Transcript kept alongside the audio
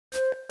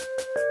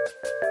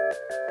Hey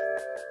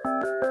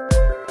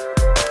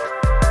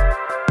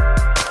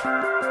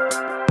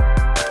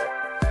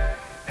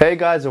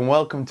guys, and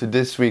welcome to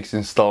this week's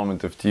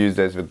installment of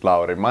Tuesdays with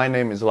Lauri. My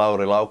name is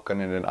Lauri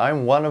Laukkanen and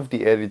I'm one of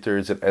the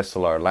editors at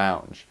SLR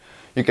Lounge.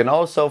 You can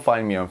also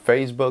find me on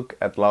Facebook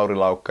at Lauri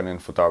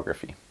Laukkanen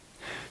Photography.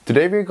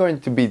 Today we're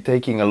going to be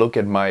taking a look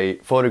at my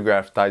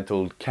photograph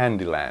titled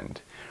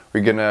Candyland.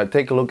 We're gonna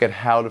take a look at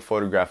how the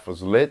photograph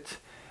was lit,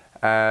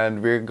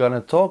 and we're gonna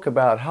talk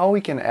about how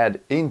we can add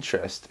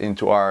interest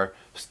into our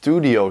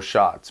studio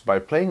shots by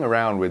playing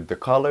around with the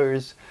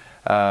colors,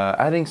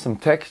 adding some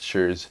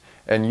textures,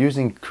 and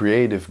using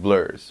creative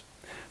blurs.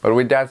 But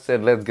with that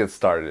said, let's get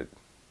started.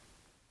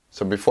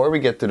 So before we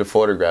get to the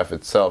photograph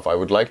itself, I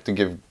would like to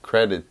give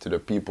credit to the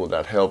people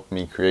that helped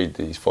me create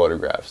these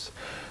photographs.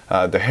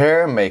 The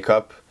hair,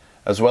 makeup,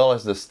 as well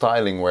as the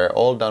styling were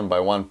all done by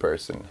one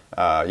person,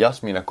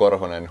 Jasmina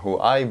Korhonen, who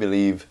I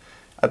believe,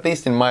 at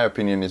least in my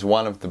opinion, is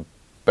one of the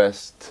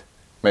best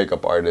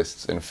makeup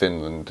artists in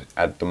Finland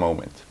at the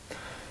moment.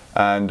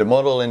 And the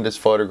model in this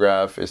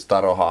photograph is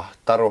Taru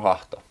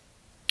Hahto.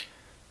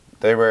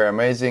 They were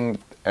amazing,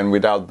 and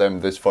without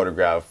them this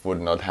photograph would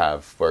not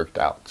have worked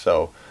out.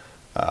 So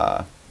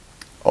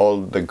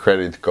all the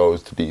credit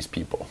goes to these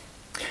people.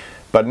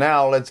 But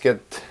now let's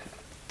get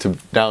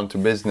down to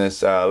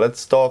business.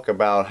 Let's talk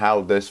about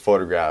how this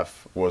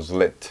photograph was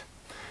lit.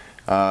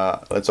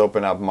 Let's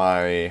open up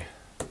my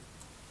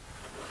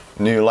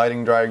new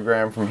lighting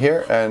diagram from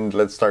here and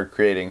let's start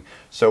creating.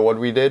 So what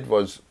we did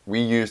was we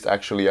used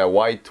actually a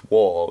white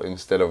wall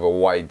instead of a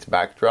white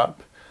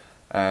backdrop.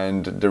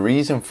 And the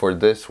reason for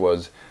this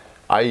was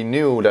I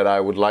knew that I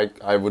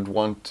would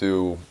want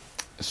to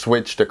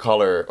switch the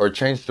color or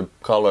change the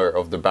color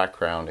of the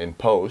background in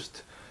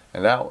post,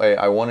 and that way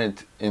I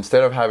wanted,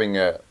 instead of having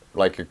a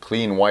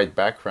clean white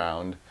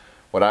background,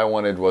 what I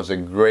wanted was a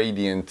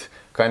gradient,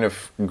 kind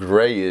of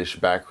grayish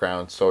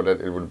background, so that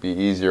it would be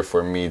easier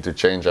for me to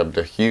change up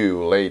the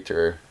hue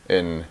later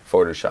in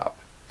Photoshop.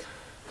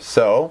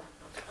 So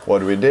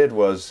what we did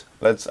was,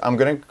 I'm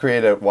gonna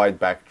create a white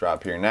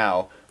backdrop here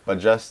now. But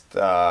just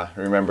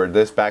remember,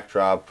 this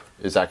backdrop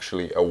is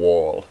actually a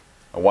wall,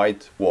 a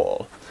white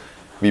wall.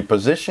 We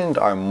positioned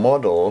our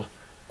model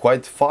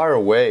quite far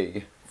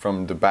away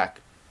from the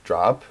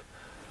backdrop.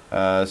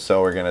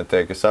 So we're gonna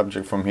take a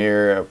subject from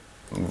here,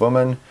 a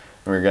woman,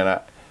 and we're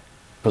gonna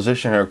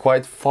position her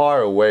quite far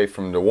away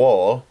from the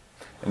wall.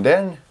 And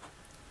then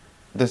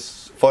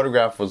this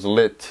photograph was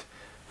lit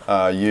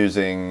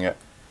using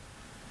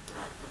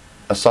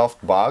a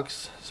soft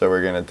box. So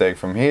we're gonna take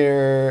from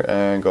here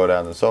and go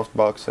down the soft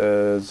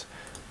boxes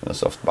and a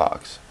soft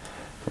box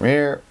from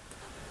here.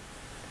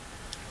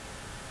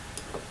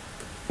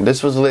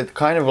 This was lit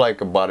kind of like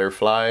a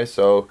butterfly,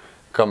 so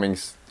coming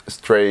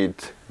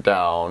straight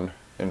down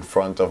in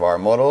front of our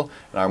model,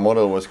 and our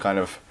model was kind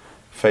of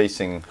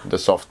facing the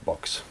soft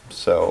box.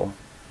 So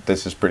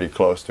this is pretty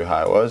close to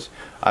how it was.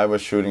 I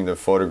was shooting the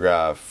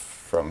photograph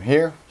from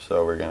here,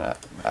 so we're gonna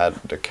add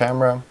the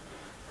camera,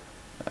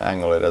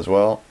 angle it as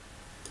well.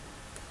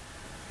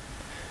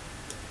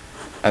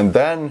 And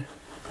then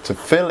to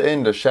fill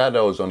in the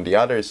shadows on the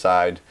other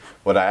side,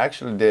 what I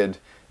actually did,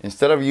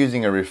 instead of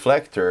using a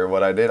reflector,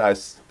 what I did, I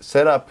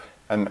set up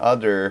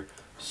another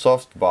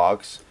soft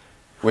box,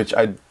 which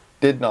I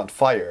did not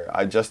fire.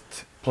 I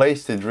just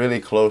placed it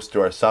really close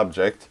to our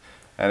subject,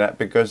 and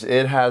because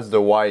it has the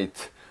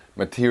white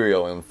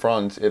material in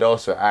front, it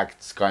also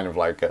acts kind of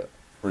like a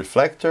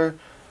reflector,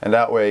 and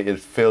that way it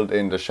filled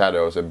in the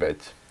shadows a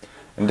bit.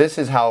 And this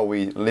is how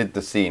we lit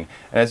the scene.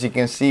 And as you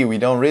can see, we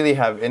don't really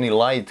have any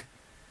light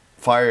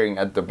firing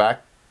at the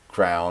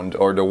background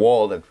or the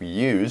wall that we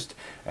used,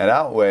 and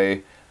that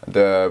way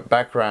the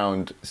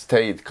background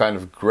stayed kind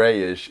of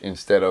grayish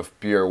instead of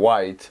pure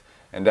white,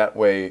 and that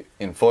way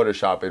in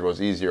Photoshop it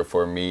was easier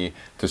for me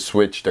to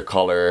switch the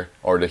color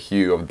or the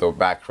hue of the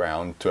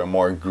background to a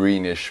more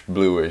greenish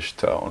bluish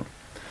tone.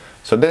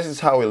 So this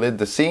is how we lit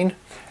the scene,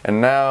 and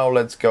now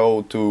let's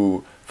go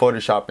to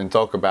Photoshop and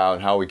talk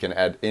about how we can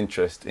add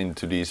interest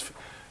into these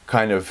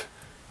kind of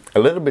a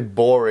little bit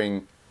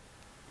boring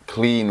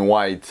clean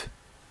white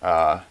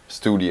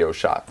studio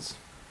shots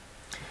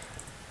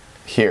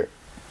here.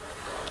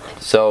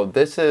 So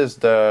this is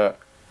the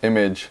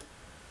image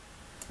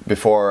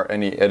before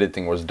any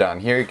editing was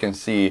done. Here you can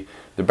see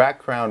the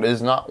background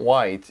is not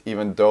white,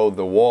 even though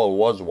the wall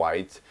was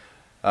white,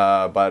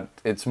 but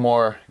it's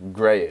more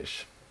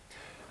grayish.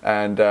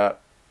 And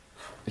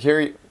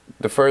here,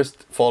 the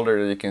first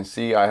folder that you can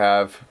see, I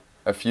have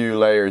a few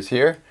layers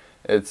here.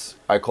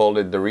 I called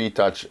it the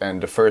retouch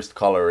and the first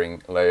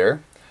coloring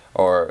layer,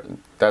 or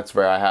that's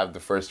where I have the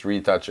first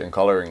retouch and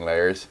coloring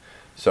layers.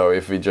 So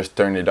if we just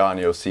turn it on,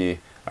 you'll see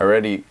I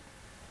already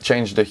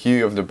changed the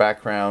hue of the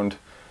background.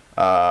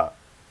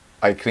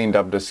 I cleaned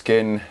up the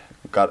skin,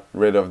 got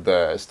rid of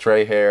the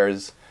stray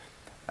hairs,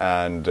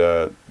 and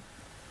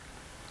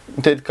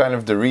did kind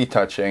of the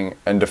retouching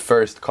and the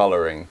first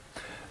coloring.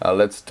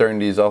 Let's turn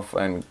these off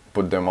and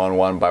put them on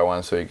one by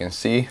one so you can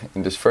see.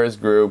 In this first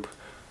group,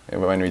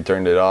 when we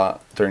turn it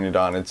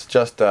on, it's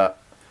just a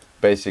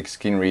basic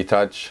skin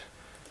retouch.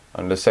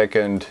 On the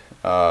second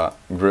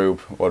group,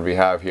 what we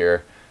have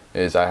here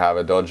is I have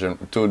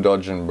two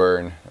dodge and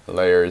burn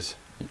layers.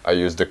 I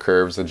use the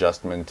curves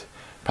adjustment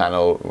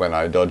panel when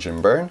I dodge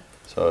and burn,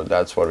 so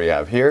that's what we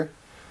have here.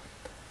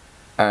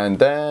 And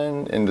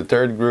then in the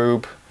third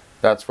group,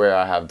 that's where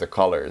I have the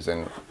colors,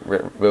 and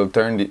we'll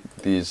turn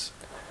these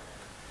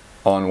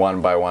on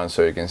one by one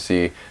so you can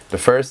see. The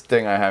first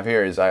thing I have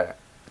here is I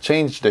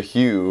changed the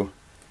hue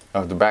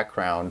of the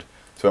background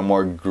to a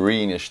more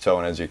greenish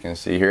tone, as you can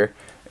see here.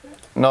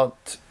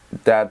 Not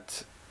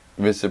that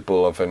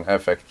visible of an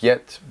effect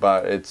yet,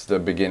 but it's the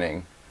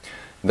beginning.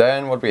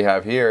 Then what we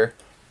have here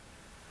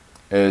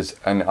is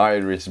an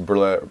iris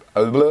blur.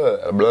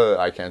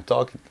 I can't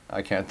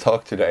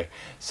talk today.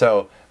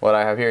 So what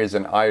I have here is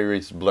an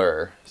iris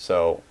blur.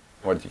 So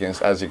what you can,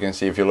 as you can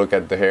see, if you look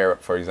at the hair,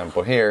 for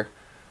example, here,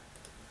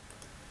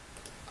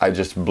 I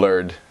just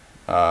blurred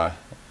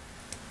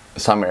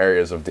some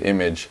areas of the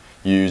image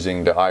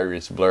using the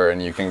iris blur,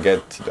 and you can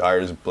get the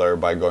iris blur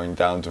by going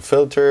down to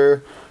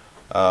filter.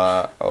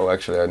 Oh,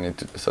 actually I need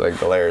to select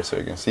the layer so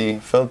you can see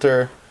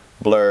filter,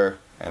 blur,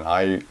 and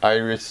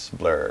iris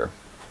blur.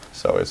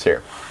 So it's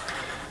here.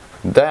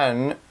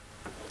 Then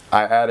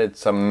I added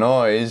some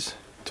noise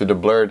to the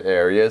blurred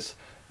areas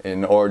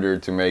in order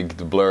to make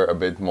the blur a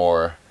bit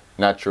more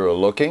natural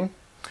looking.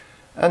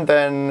 And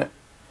then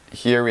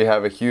here we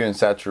have a hue and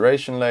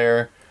saturation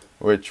layer,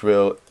 which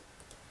will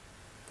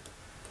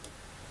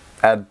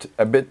add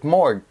a bit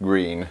more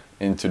green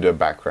into the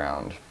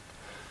background.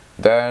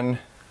 Then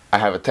I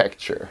have a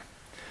texture,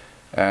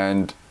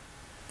 and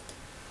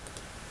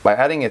by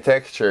adding a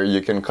texture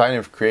you can kind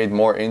of create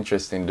more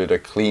interest into the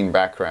clean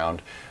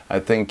background.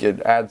 I think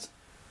it adds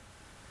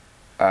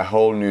a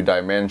whole new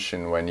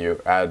dimension when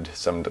you add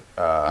some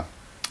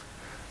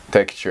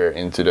texture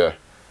into the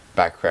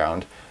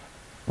background.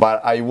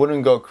 But I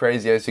wouldn't go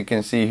crazy. As you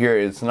can see here,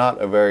 it's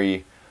not a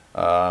very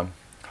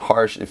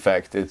harsh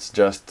effect, it's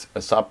just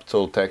a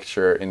subtle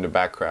texture in the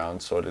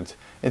background, so that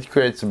it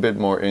creates a bit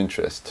more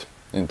interest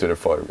into the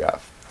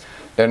photograph.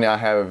 Then I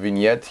have a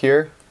vignette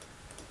here,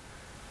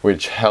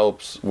 which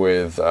helps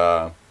with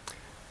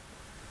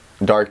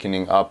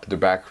darkening up the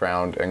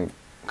background, and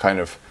kind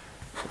of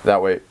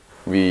that way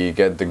we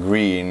get the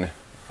green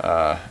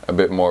a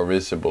bit more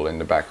visible in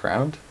the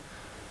background.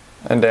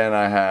 And then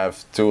I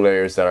have two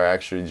layers that are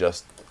actually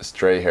just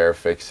stray hair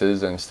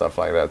fixes and stuff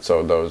like that,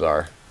 so those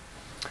are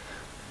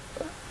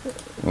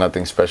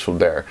nothing special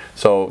there.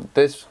 So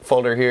this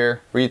folder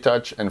here,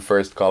 retouch and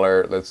first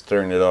color, let's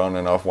turn it on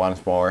and off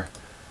once more.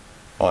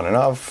 On and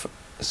off,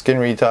 skin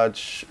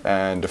retouch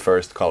and the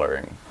first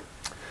coloring.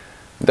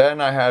 Then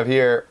I have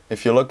here,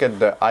 if you look at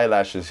the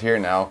eyelashes here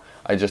now,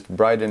 I just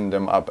brightened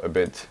them up a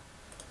bit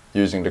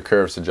using the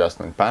curves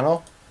adjustment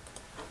panel.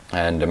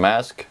 And the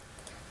mask,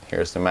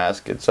 here's the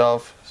mask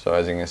itself. So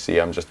as you can see,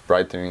 I'm just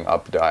brightening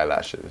up the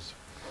eyelashes.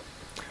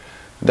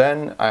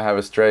 Then I have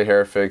a stray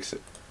hair fix.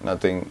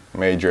 Nothing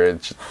major,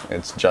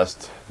 it's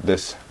just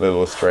this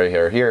little stray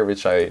hair here,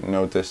 which I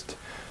noticed,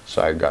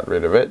 so I got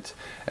rid of it.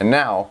 And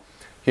now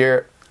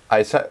here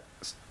I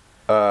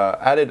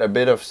added a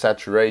bit of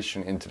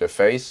saturation into the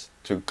face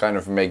to kind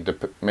of make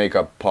the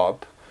makeup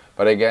pop,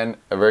 but again,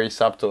 a very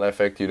subtle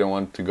effect. You don't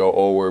want to go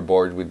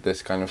overboard with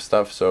this kind of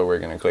stuff, so we're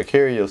gonna click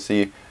here. You'll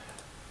see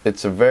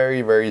it's a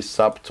very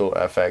subtle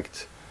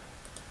effect,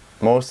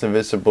 most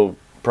visible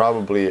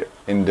probably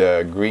in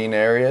the green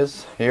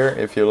areas here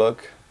if you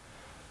look.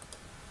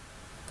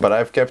 But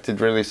I've kept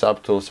it really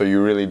subtle, so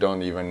you really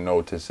don't even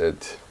notice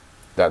it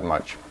that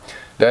much.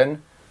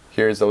 Then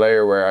here's a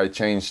layer where I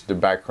changed the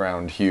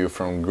background hue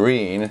from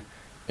green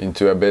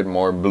into a bit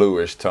more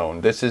bluish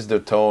tone. This is the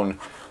tone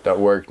that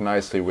worked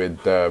nicely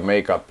with the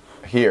makeup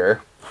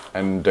here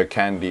and the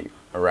candy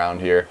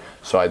around here,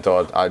 so I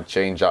thought I'd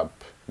change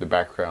up the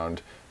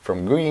background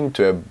from green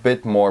to a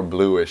bit more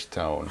bluish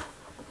tone,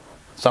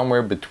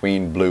 somewhere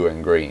between blue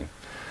and green.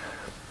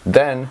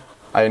 Then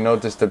I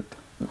noticed that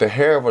the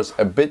hair was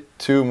a bit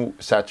too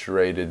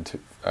saturated,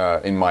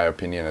 in my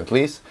opinion at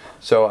least,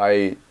 so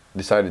I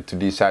decided to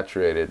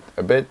desaturate it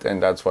a bit,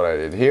 and that's what I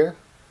did here.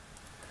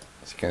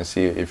 As you can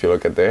see, if you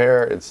look at the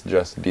hair, it's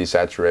just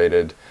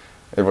desaturated.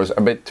 It was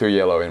a bit too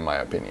yellow in my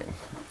opinion.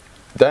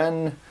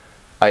 Then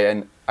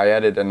I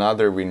added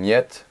another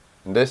vignette,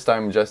 this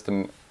time just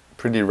a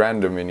pretty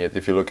random vignette.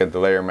 If you look at the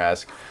layer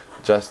mask,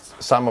 just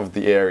some of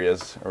the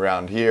areas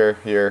around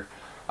here,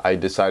 I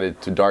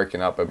decided to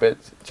darken up a bit,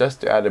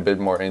 just to add a bit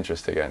more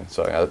interest again.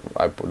 So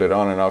I put it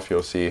on and off,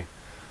 you'll see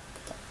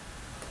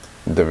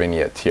the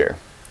vignette here.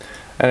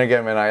 And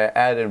again, when I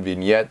add a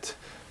vignette,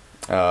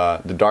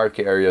 the dark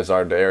areas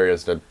are the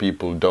areas that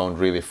people don't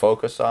really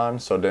focus on,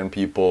 so then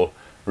people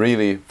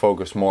really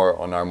focus more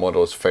on our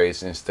model's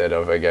face instead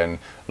of, again,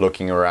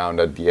 looking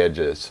around at the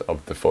edges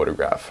of the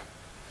photograph.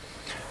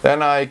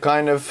 Then I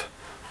kind of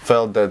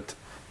felt that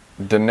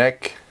the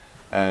neck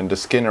and the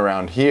skin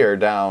around here,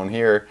 down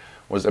here,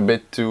 was a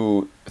bit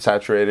too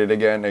saturated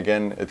again.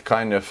 It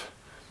kind of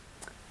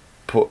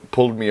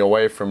pulled me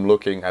away from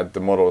looking at the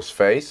model's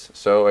face.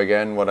 So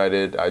again, what I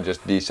did, I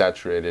just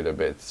desaturated a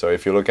bit. So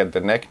if you look at the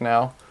neck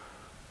now,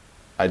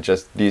 I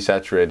just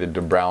desaturated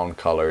the brown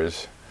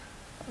colors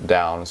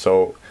down.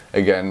 So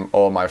again,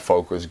 all my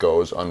focus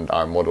goes on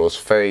our model's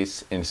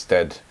face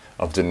instead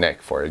of the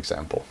neck, for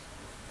example.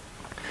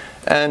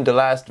 And the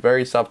last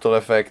very subtle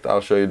effect,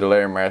 I'll show you the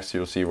layer mask,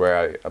 you'll see where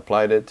I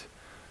applied it.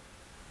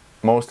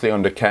 Mostly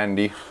on the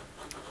candy,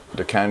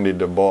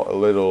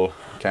 little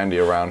candy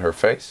around her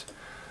face.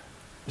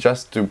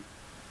 Just to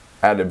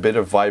add a bit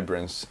of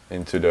vibrance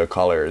into the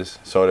colors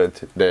so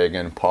that they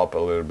again pop a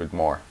little bit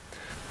more.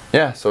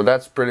 Yeah, so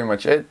that's pretty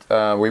much it.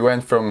 We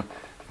went from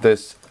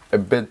this a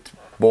bit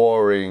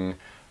boring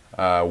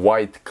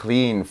white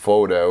clean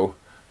photo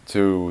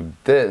to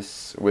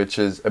this, which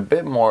is a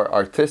bit more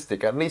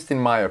artistic, at least in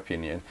my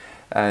opinion,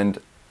 and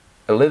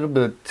a little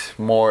bit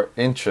more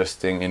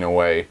interesting in a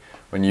way,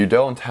 when you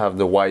don't have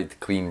the white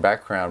clean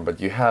background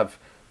but you have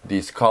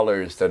these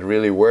colors that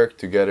really work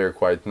together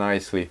quite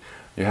nicely.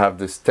 You have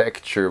this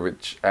texture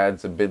which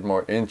adds a bit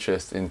more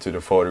interest into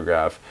the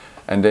photograph,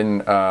 and then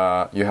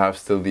you have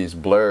still these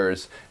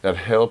blurs that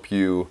help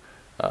you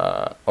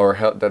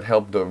that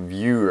help the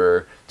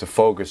viewer to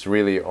focus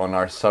really on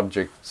our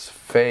subject's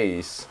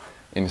face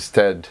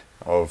instead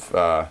of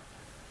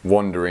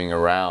wandering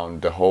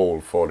around the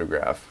whole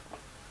photograph.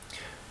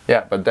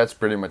 Yeah, but that's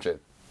pretty much it.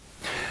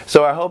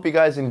 So I hope you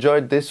guys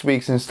enjoyed this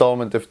week's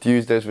installment of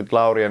Tuesdays with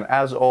Lauri, and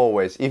as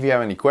always, if you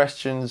have any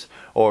questions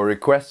or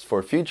requests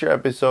for future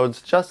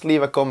episodes, just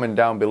leave a comment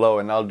down below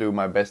and I'll do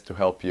my best to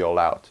help you all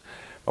out.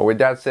 But with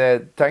that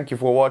said, thank you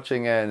for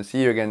watching and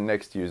see you again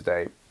next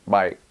Tuesday.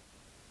 Bye.